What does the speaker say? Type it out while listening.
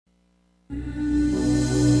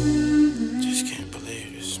Just can't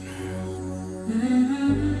believe this, man.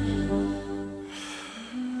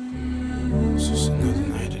 It's just another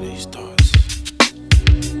night of these thoughts.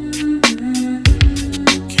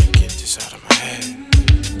 Can't get this out of my head.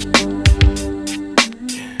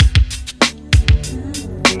 Yeah.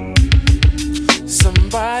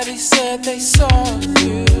 Somebody said they saw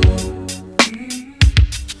you.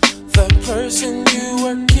 The person you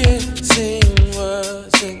were kissing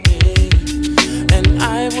wasn't me, and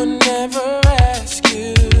I would never ask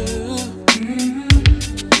you.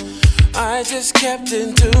 I just kept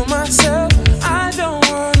it to myself. I don't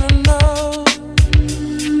wanna know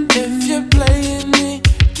if you're playing me.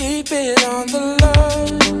 Keep it on the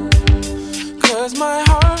low, 'cause my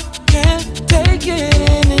heart can't take it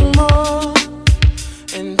anymore.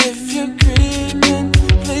 And if you're creeping,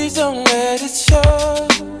 please don't let it show.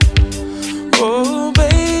 Oh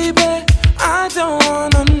baby, I don't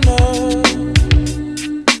wanna know.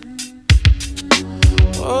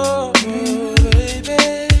 Oh baby,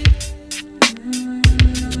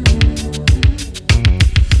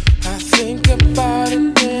 I think about it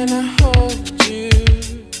when I hold you.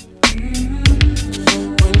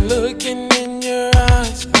 When looking in your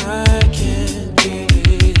eyes, I can't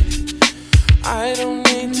breathe. I don't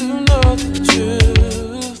need to know the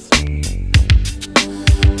truth.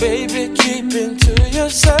 Baby, keep it to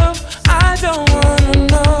yourself. I don't wanna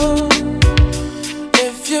know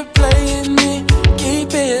if you're playing me.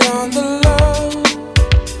 Keep it on the low,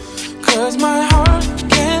 'cause my heart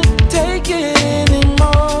can't take it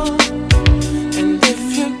anymore. And if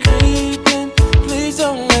you're creeping, please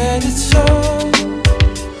don't let it show.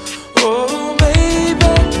 Oh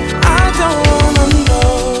baby, I don't wanna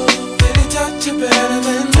know. Did he touch you better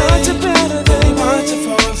than me? Touch you better than me? Want to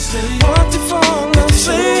fall asleep? Want to fall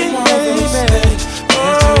asleep, baby?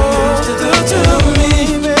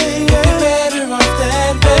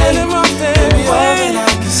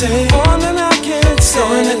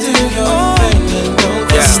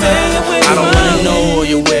 I don't wanna know all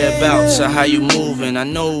your whereabouts or how you moving. I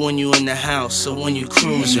know when you in the house or when you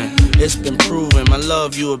cruising. It's been proven, my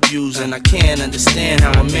love you abusing. I can't understand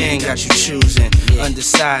how a man got you choosing.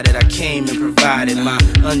 Undecided, I came and provided. My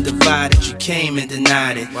undivided, you came and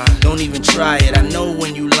denied it. Don't even try it, I know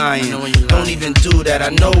when you lying. Don't even do that, I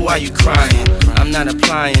know why you crying. I'm not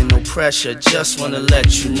applying no pressure, just wanna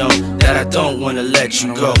let you know that I don't wanna let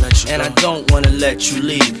you go. And I don't wanna let you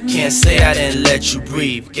leave. Can't say I didn't let you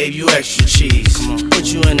breathe. Gave you extra cheese, put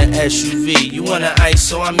you in an SUV. You wanna ice,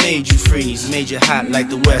 so I made you freeze. Made you hot like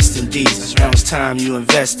the West Indies. Now it's time you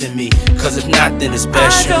invest in me, 'cause if not, then it's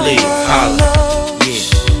best you leave. Holla.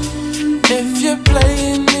 If you're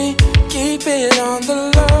playing me, keep it on the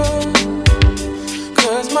low.